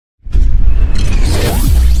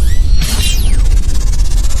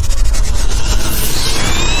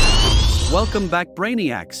Welcome back,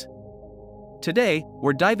 Brainiacs! Today,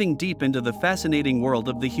 we're diving deep into the fascinating world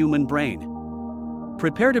of the human brain.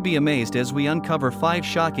 Prepare to be amazed as we uncover 5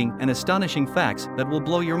 shocking and astonishing facts that will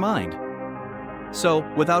blow your mind. So,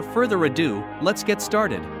 without further ado, let's get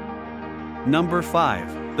started. Number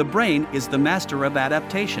 5. The brain is the master of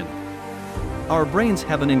adaptation. Our brains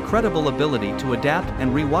have an incredible ability to adapt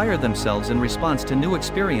and rewire themselves in response to new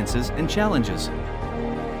experiences and challenges.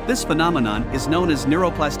 This phenomenon is known as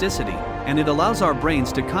neuroplasticity, and it allows our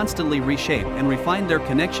brains to constantly reshape and refine their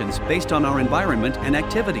connections based on our environment and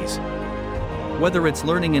activities. Whether it's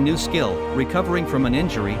learning a new skill, recovering from an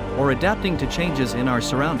injury, or adapting to changes in our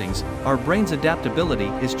surroundings, our brain's adaptability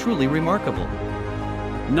is truly remarkable.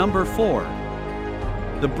 Number 4.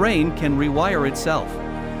 The brain can rewire itself.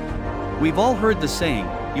 We've all heard the saying,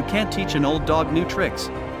 "You can't teach an old dog new tricks."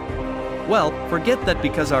 Well, forget that,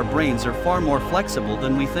 because our brains are far more flexible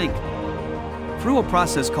than we think. Through a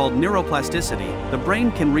process called neuroplasticity, the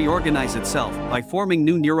brain can reorganize itself by forming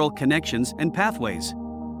new neural connections and pathways.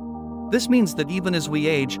 This means that even as we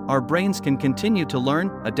age, our brains can continue to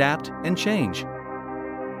learn, adapt, and change.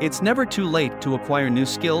 It's never too late to acquire new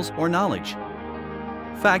skills or knowledge.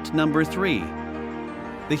 Fact number 3.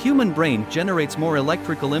 The human brain generates more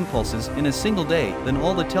electrical impulses in a single day than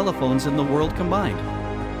all the telephones in the world combined.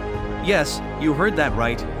 Yes, you heard that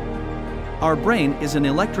right. Our brain is an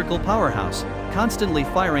electrical powerhouse, constantly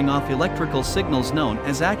firing off electrical signals known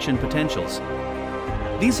as action potentials.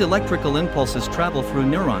 These electrical impulses travel through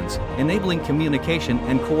neurons, enabling communication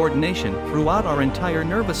and coordination throughout our entire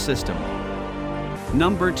nervous system.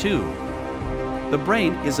 Number 2. The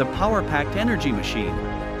brain is a power-packed energy machine.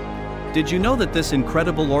 Did you know that this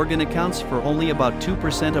incredible organ accounts for only about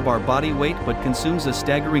 2% of our body weight but consumes a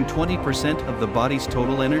staggering 20% of the body's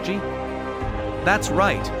total energy? That's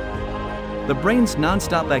right. The brain's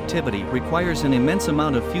non-stop activity requires an immense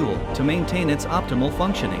amount of fuel to maintain its optimal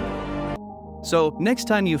functioning. So, next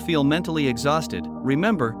time you feel mentally exhausted,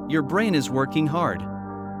 remember, your brain is working hard.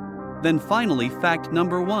 Then finally, fact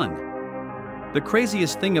number 1. The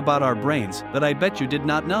craziest thing about our brains that I bet you did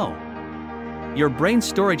not know. Your brain's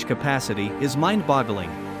storage capacity is mind-boggling.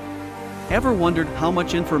 Ever wondered how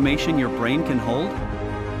much information your brain can hold?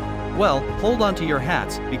 Well, hold on to your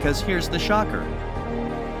hats, because here's the shocker.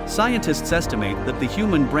 Scientists estimate that the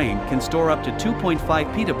human brain can store up to 2.5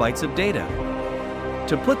 petabytes of data.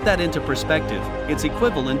 To put that into perspective, it's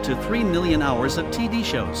equivalent to 3 million hours of TV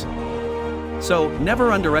shows. So,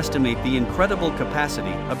 never underestimate the incredible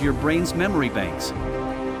capacity of your brain's memory banks.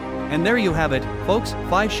 And there you have it, folks,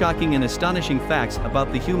 5 shocking and astonishing facts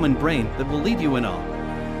about the human brain that will leave you in awe.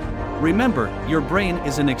 Remember, your brain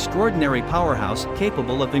is an extraordinary powerhouse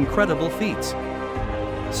capable of incredible feats.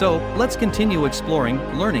 So, let's continue exploring,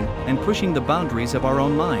 learning, and pushing the boundaries of our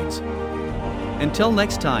own minds. Until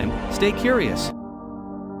next time, stay curious.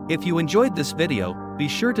 If you enjoyed this video, be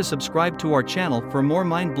sure to subscribe to our channel for more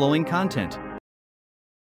mind-blowing content.